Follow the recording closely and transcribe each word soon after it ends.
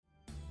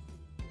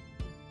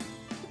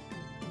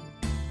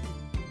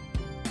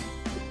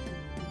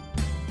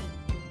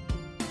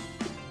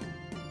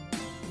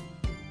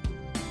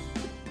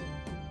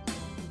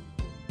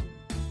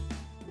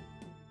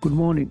Good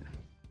morning.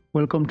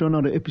 Welcome to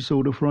another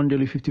episode of Ron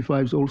Daly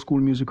 55's Old School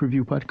Music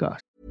Review Podcast.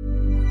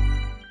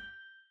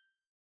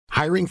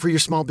 Hiring for your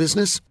small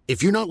business?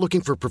 If you're not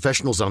looking for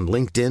professionals on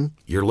LinkedIn,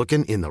 you're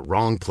looking in the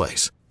wrong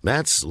place.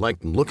 That's like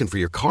looking for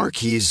your car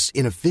keys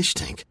in a fish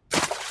tank.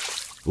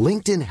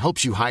 LinkedIn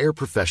helps you hire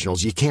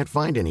professionals you can't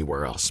find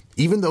anywhere else,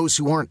 even those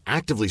who aren't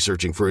actively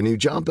searching for a new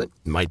job but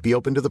might be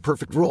open to the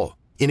perfect role.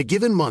 In a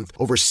given month,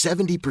 over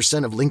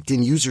 70% of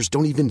LinkedIn users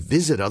don't even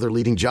visit other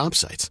leading job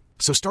sites.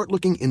 So start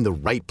looking in the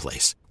right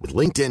place. With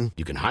LinkedIn,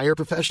 you can hire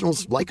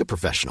professionals like a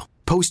professional.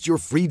 Post your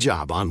free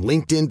job on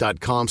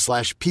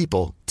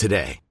linkedin.com/people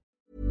today.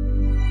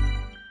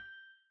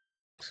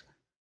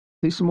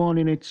 This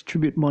morning it's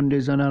Tribute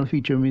Mondays and I'll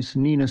feature Miss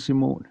Nina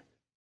Simone.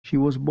 She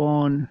was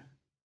born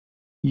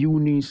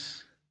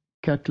Eunice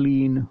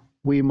Kathleen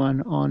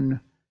Wayman on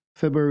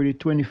February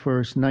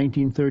 21st,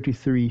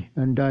 1933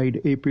 and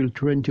died April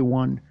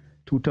 21,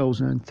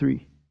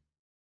 2003.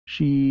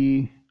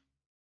 She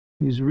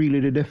is really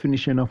the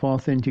definition of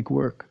authentic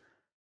work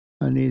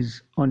and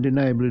is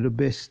undeniably the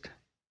best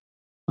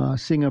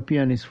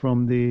singer-pianist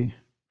from the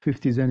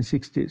 50s and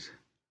 60s,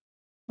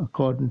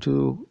 according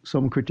to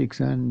some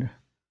critics and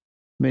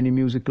many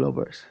music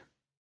lovers.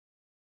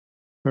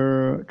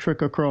 Her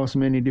trek across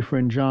many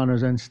different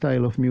genres and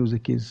style of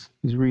music is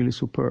really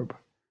superb.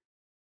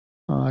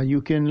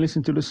 You can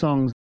listen to the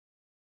songs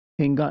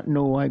Ain't Got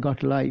No, I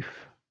Got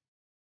Life,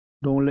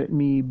 Don't Let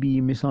Me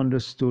Be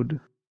Misunderstood,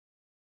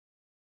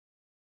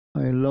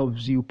 I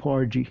Loves You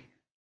Porgy,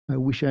 I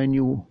Wish I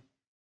Knew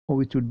How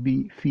It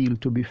Would Feel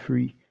to Be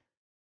Free,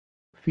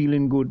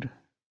 Feeling Good,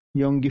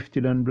 Young,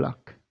 Gifted and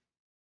Black.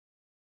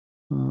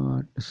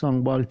 The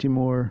song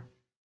Baltimore,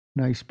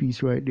 nice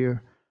piece right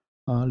there.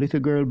 Little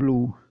Girl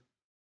Blue,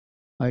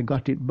 I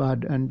Got It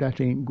Bad and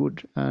That Ain't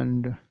Good,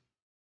 and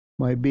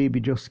My Baby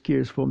Just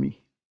Cares for Me.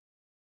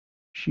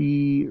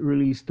 She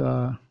released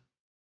a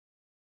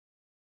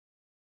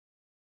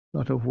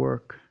lot of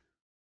work,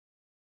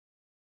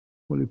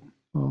 a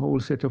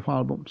whole set of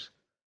albums.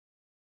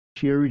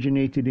 She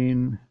originated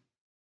in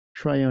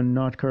Tryon,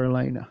 North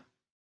Carolina,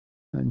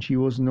 and she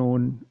was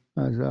known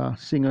as a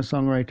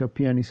singer-songwriter,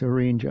 pianist,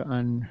 arranger,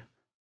 and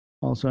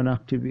also an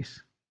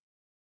activist.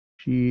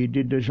 She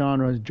did the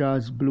genres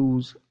jazz,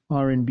 blues,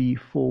 R&B,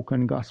 folk,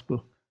 and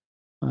gospel,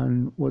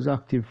 and was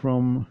active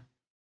from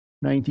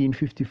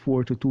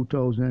 1954 to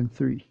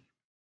 2003.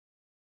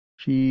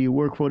 She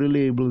worked for the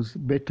labels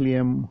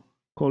Bethlehem,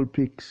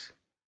 Colpix,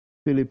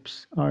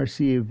 Philips,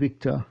 RCA,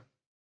 Victor,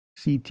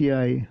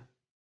 CTI,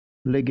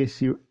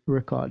 Legacy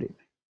Recording,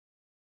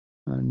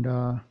 and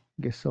I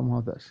guess some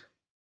others.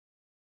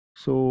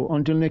 So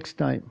until next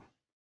time,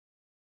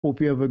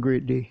 hope you have a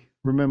great day.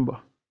 Remember,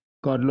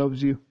 God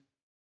loves you.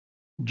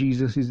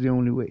 Jesus is the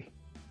only way.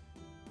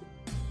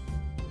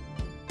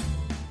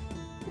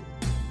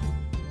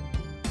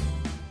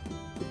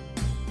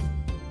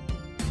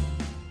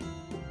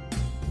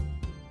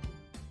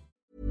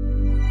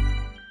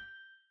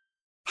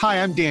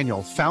 Hi, I'm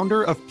Daniel,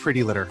 founder of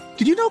Pretty Litter.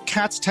 Did you know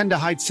cats tend to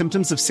hide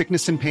symptoms of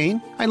sickness and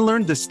pain? I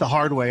learned this the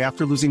hard way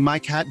after losing my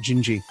cat,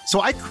 Gingy. So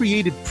I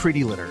created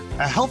Pretty Litter,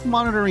 a health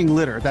monitoring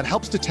litter that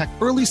helps detect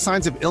early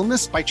signs of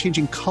illness by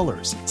changing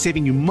colors,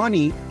 saving you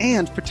money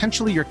and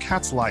potentially your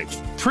cat's life.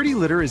 Pretty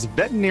Litter is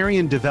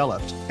veterinarian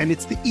developed, and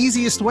it's the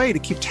easiest way to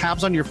keep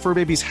tabs on your fur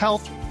baby's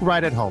health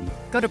right at home.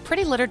 Go to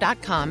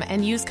prettylitter.com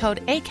and use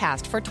code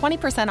ACAST for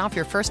 20% off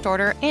your first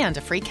order and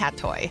a free cat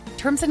toy.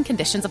 Terms and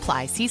conditions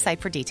apply. See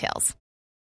site for details.